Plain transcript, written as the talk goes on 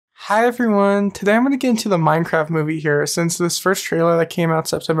Hi everyone, today I'm going to get into the Minecraft movie here since this first trailer that came out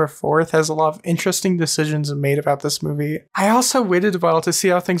September 4th has a lot of interesting decisions made about this movie. I also waited a while to see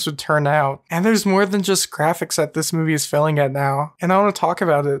how things would turn out, and there's more than just graphics that this movie is failing at now, and I want to talk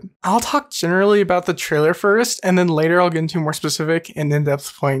about it. I'll talk generally about the trailer first, and then later I'll get into more specific and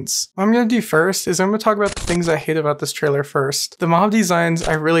in-depth points. What I'm going to do first is I'm going to talk about the things I hate about this trailer first. The mob designs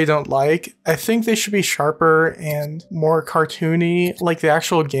I really don't like. I think they should be sharper and more cartoony like the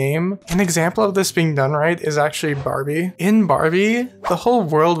actual game. An example of this being done right is actually Barbie. In Barbie, the whole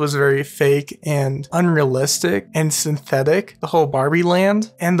world was very fake and unrealistic and synthetic. The whole Barbie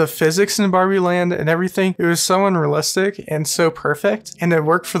land and the physics in Barbie land and everything, it was so unrealistic and so perfect, and it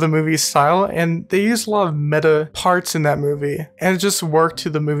worked for the movie's style, and they used a lot of meta parts in that movie, and it just worked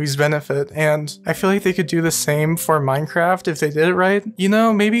to the movie's benefit, and I feel like they could do the same for Minecraft if they did it right. You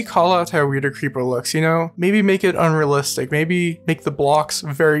know, maybe call out how weird a creeper looks, you know? Maybe make it unrealistic, maybe make the blocks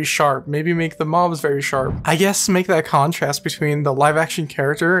very sharp, maybe make the mobs very sharp. I guess make that contrast between the live action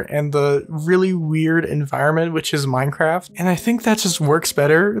character and the really weird environment which is Minecraft, and I think that just works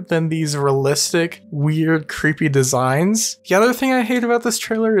better than these realistic, weird, creepy designs. The other thing I hate about this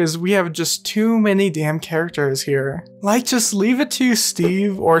trailer is we have just too many damn characters here. Like, just leave it to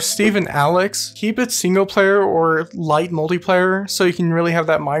Steve or Steve and Alex. Keep it single player or light multiplayer so you can really have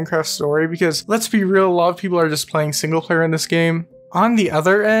that Minecraft story, because let's be real, a lot of people are just playing single player in this game. On the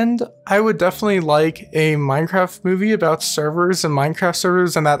other end, I would definitely like a Minecraft movie about servers and Minecraft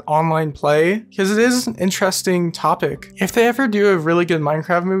servers and that online play, because it is an interesting topic. If they ever do a really good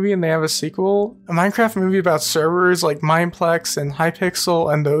Minecraft movie and they have a sequel, a Minecraft movie about servers like Mineplex and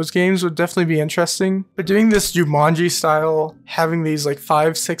Hypixel and those games would definitely be interesting. But doing this Jumanji style, having these like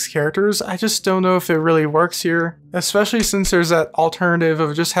 5-6 characters, I just don't know if it really works here. Especially since there's that alternative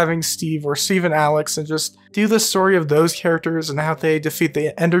of just having Steve or Steve and Alex and just do the story of those characters and how they defeat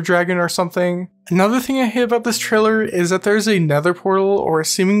the Ender Dragon or something. Another thing I hate about this trailer is that there's a nether portal, or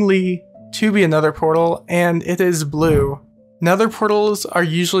seemingly to be a nether portal, and it is blue. Nether portals are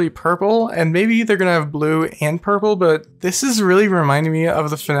usually purple, and maybe they're gonna have blue and purple, but this is really reminding me of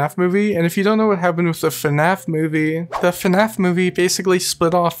the FNAF movie, and if you don't know what happened with the FNAF movie basically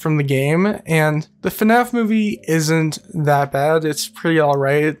split off from the game, and the FNAF movie isn't that bad. It's pretty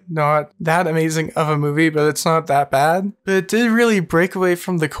alright, not that amazing of a movie, but it's not that bad. But it did really break away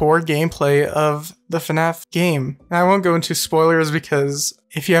from the core gameplay of the FNAF game. Now, I won't go into spoilers because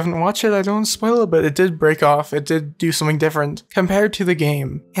if you haven't watched it, I don't want to spoil it, but it did break off. It did do something different compared to the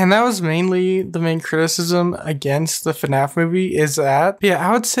game. And that was mainly the main criticism against the FNAF movie is that, yeah,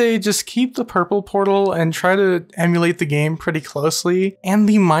 I would say just keep the purple portal and try to emulate the game pretty closely. And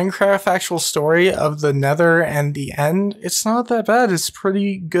the Minecraft actual story of the Nether and the end, it's not that bad. It's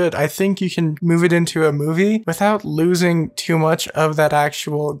pretty good. I think you can move it into a movie without losing too much of that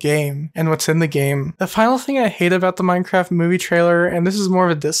actual game and what's in the game. The final thing I hate about the Minecraft movie trailer, and this is more of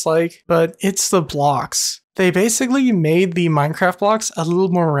a dislike, but it's the blocks. They basically made the Minecraft blocks a little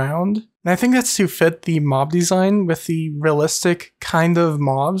more round, and I think that's to fit the mob design with the realistic kind of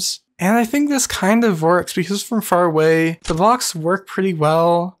mobs. And I think this kind of works because from far away, the blocks work pretty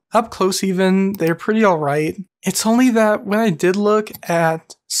well. Up close even, they're pretty alright. It's only that when I did look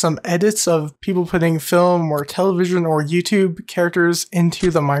at some edits of people putting film or television or YouTube characters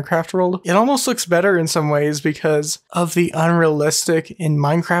into the Minecraft world, it almost looks better in some ways because of the unrealistic and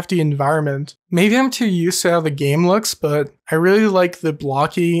Minecrafty environment. Maybe I'm too used to how the game looks, but I really like the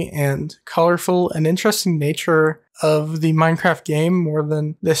blocky and colorful and interesting nature of the Minecraft game more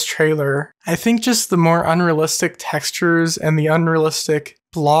than this trailer. I think just the more unrealistic textures and the unrealistic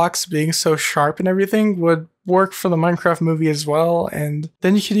blocks being so sharp and everything would work for the Minecraft movie as well, and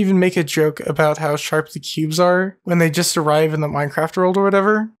then you could even make a joke about how sharp the cubes are when they just arrive in the Minecraft world or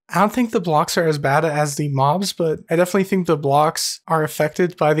whatever. I don't think the blocks are as bad as the mobs, but I definitely think the blocks are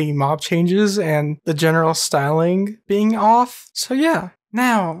affected by the mob changes and the general styling being off. So yeah.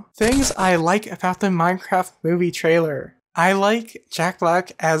 Now, things I like about the Minecraft movie trailer. I like Jack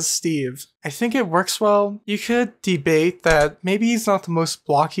Black as Steve. I think it works well. You could debate that maybe he's not the most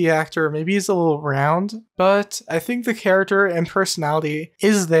blocky actor, maybe he's a little round, but I think the character and personality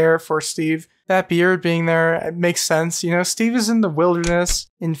is there for Steve. That beard being there, it makes sense. You know, Steve is in the wilderness,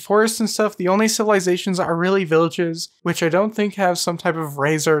 in forests and stuff. The only civilizations are really villages, which I don't think have some type of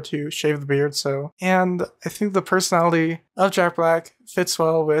razor to shave the beard, so. And I think the personality of Jack Black fits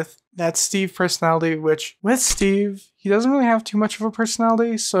well with that Steve personality, which with Steve, he doesn't really have too much of a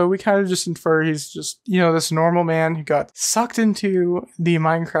personality, so we kind of just infer he's just, you know, this normal man who got sucked into the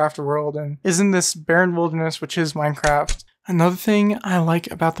Minecraft world and is in this barren wilderness, which is Minecraft, Another thing I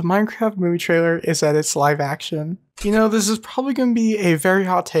like about the Minecraft movie trailer is that it's live action. You know, this is probably going to be a very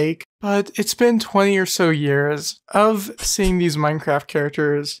hot take, but it's been 20 or so years of seeing these Minecraft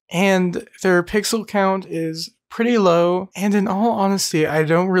characters, and their pixel count is pretty low, and in all honesty, I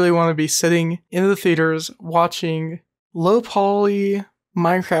don't really want to be sitting in the theaters watching low poly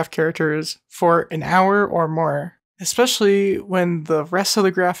Minecraft characters for an hour or more. Especially when the rest of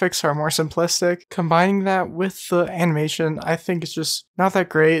the graphics are more simplistic. Combining that with the animation, I think it's just not that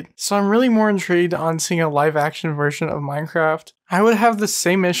great. So I'm really more intrigued on seeing a live action version of Minecraft. I would have the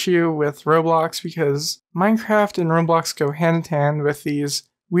same issue with Roblox because Minecraft and Roblox go hand in hand with these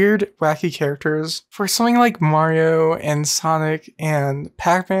weird, wacky characters. For something like Mario and Sonic and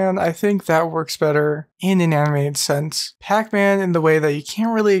Pac-Man, I think that works better in an animated sense. Pac-Man in the way that you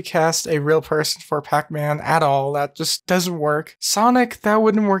can't really cast a real person for Pac-Man at all, that just doesn't work. Sonic, that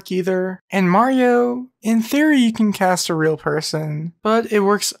wouldn't work either. And Mario, in theory you can cast a real person, but it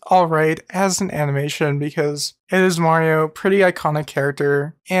works alright as an animation because it is Mario, pretty iconic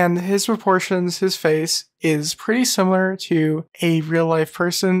character, and his proportions, his face, is pretty similar to a real life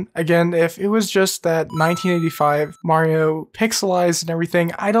person. Again, if it was just that 1985 Mario pixelized and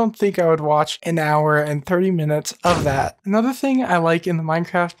everything, I don't think I would watch an hour and 30 minutes of that. Another thing I like in the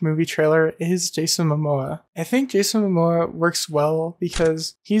Minecraft movie trailer is Jason Momoa. I think Jason Momoa works well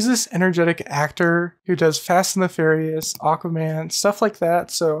because he's this energetic actor who does Fast and the Furious, Aquaman, stuff like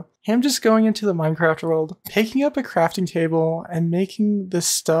that, so him just going into the Minecraft world, picking up a crafting table and making this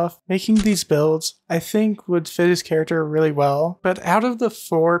stuff, making these builds, I think would fit his character really well. But out of the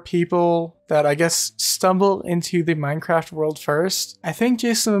 4 people that I guess stumble into the Minecraft world first, I think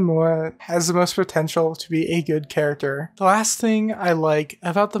Jason Momoa has the most potential to be a good character. The last thing I like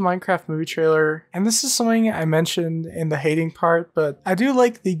about the Minecraft movie trailer, and this is something I mentioned in the hating part, but I do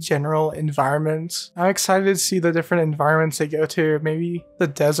like the general environment. I'm excited to see the different environments they go to, maybe the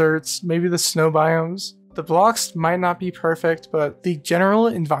deserts, maybe the snow biomes. The blocks might not be perfect, but the general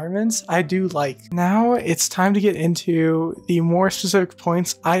environments I do like. Now it's time to get into the more specific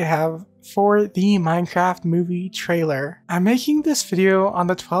points I have for the Minecraft movie trailer. I'm making this video on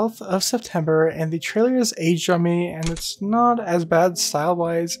the 12th of September and the trailer is aged on me and it's not as bad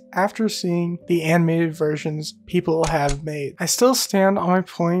style-wise after seeing the animated versions people have made. I still stand on my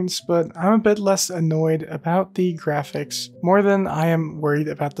points, but I'm a bit less annoyed about the graphics more than I am worried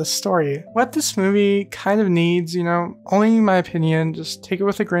about the story. What this movie kind of needs, you know, only in my opinion, just take it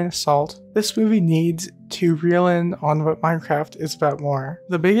with a grain of salt. This movie needs to reel in on what Minecraft is about more.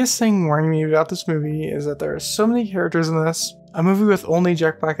 The biggest thing worrying me about this movie is that there are so many characters in this. A movie with only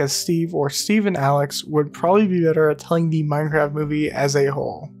Jack Black as Steve or Steve and Alex would probably be better at telling the Minecraft movie as a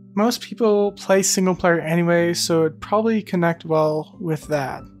whole. Most people play single player anyway, so it'd probably connect well with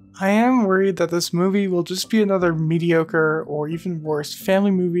that. I am worried that this movie will just be another mediocre or even worse family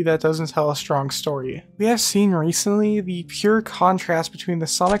movie that doesn't tell a strong story. We have seen recently the pure contrast between the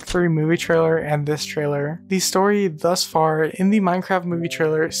Sonic 3 movie trailer and this trailer. The story thus far in the Minecraft movie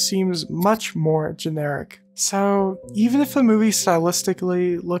trailer seems much more generic. So even if the movie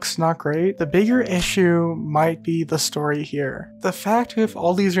stylistically looks not great, the bigger issue might be the story here. The fact we have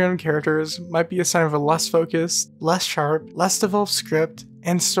all these random characters might be a sign of a less focused, less sharp, less developed script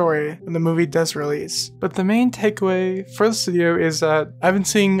and story when the movie does release. But the main takeaway for this video is that I've been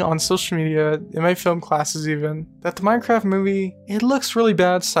seeing on social media, in my film classes even, that the Minecraft movie, it looks really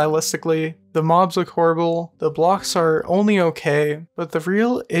bad stylistically. The mobs look horrible, the blocks are only okay, but the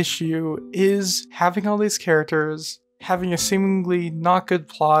real issue is having all these characters, having a seemingly not good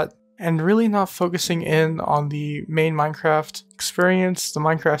plot, and really not focusing in on the main Minecraft experience, the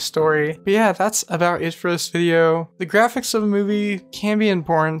Minecraft story. But yeah, that's about it for this video. The graphics of the movie can be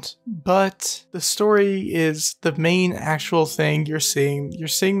important, but the story is the main actual thing you're seeing. You're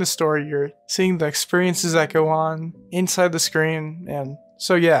seeing the story, you're seeing the experiences that go on inside the screen, and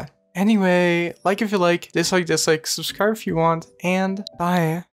so yeah. Anyway, like if you like, dislike, subscribe if you want, and bye.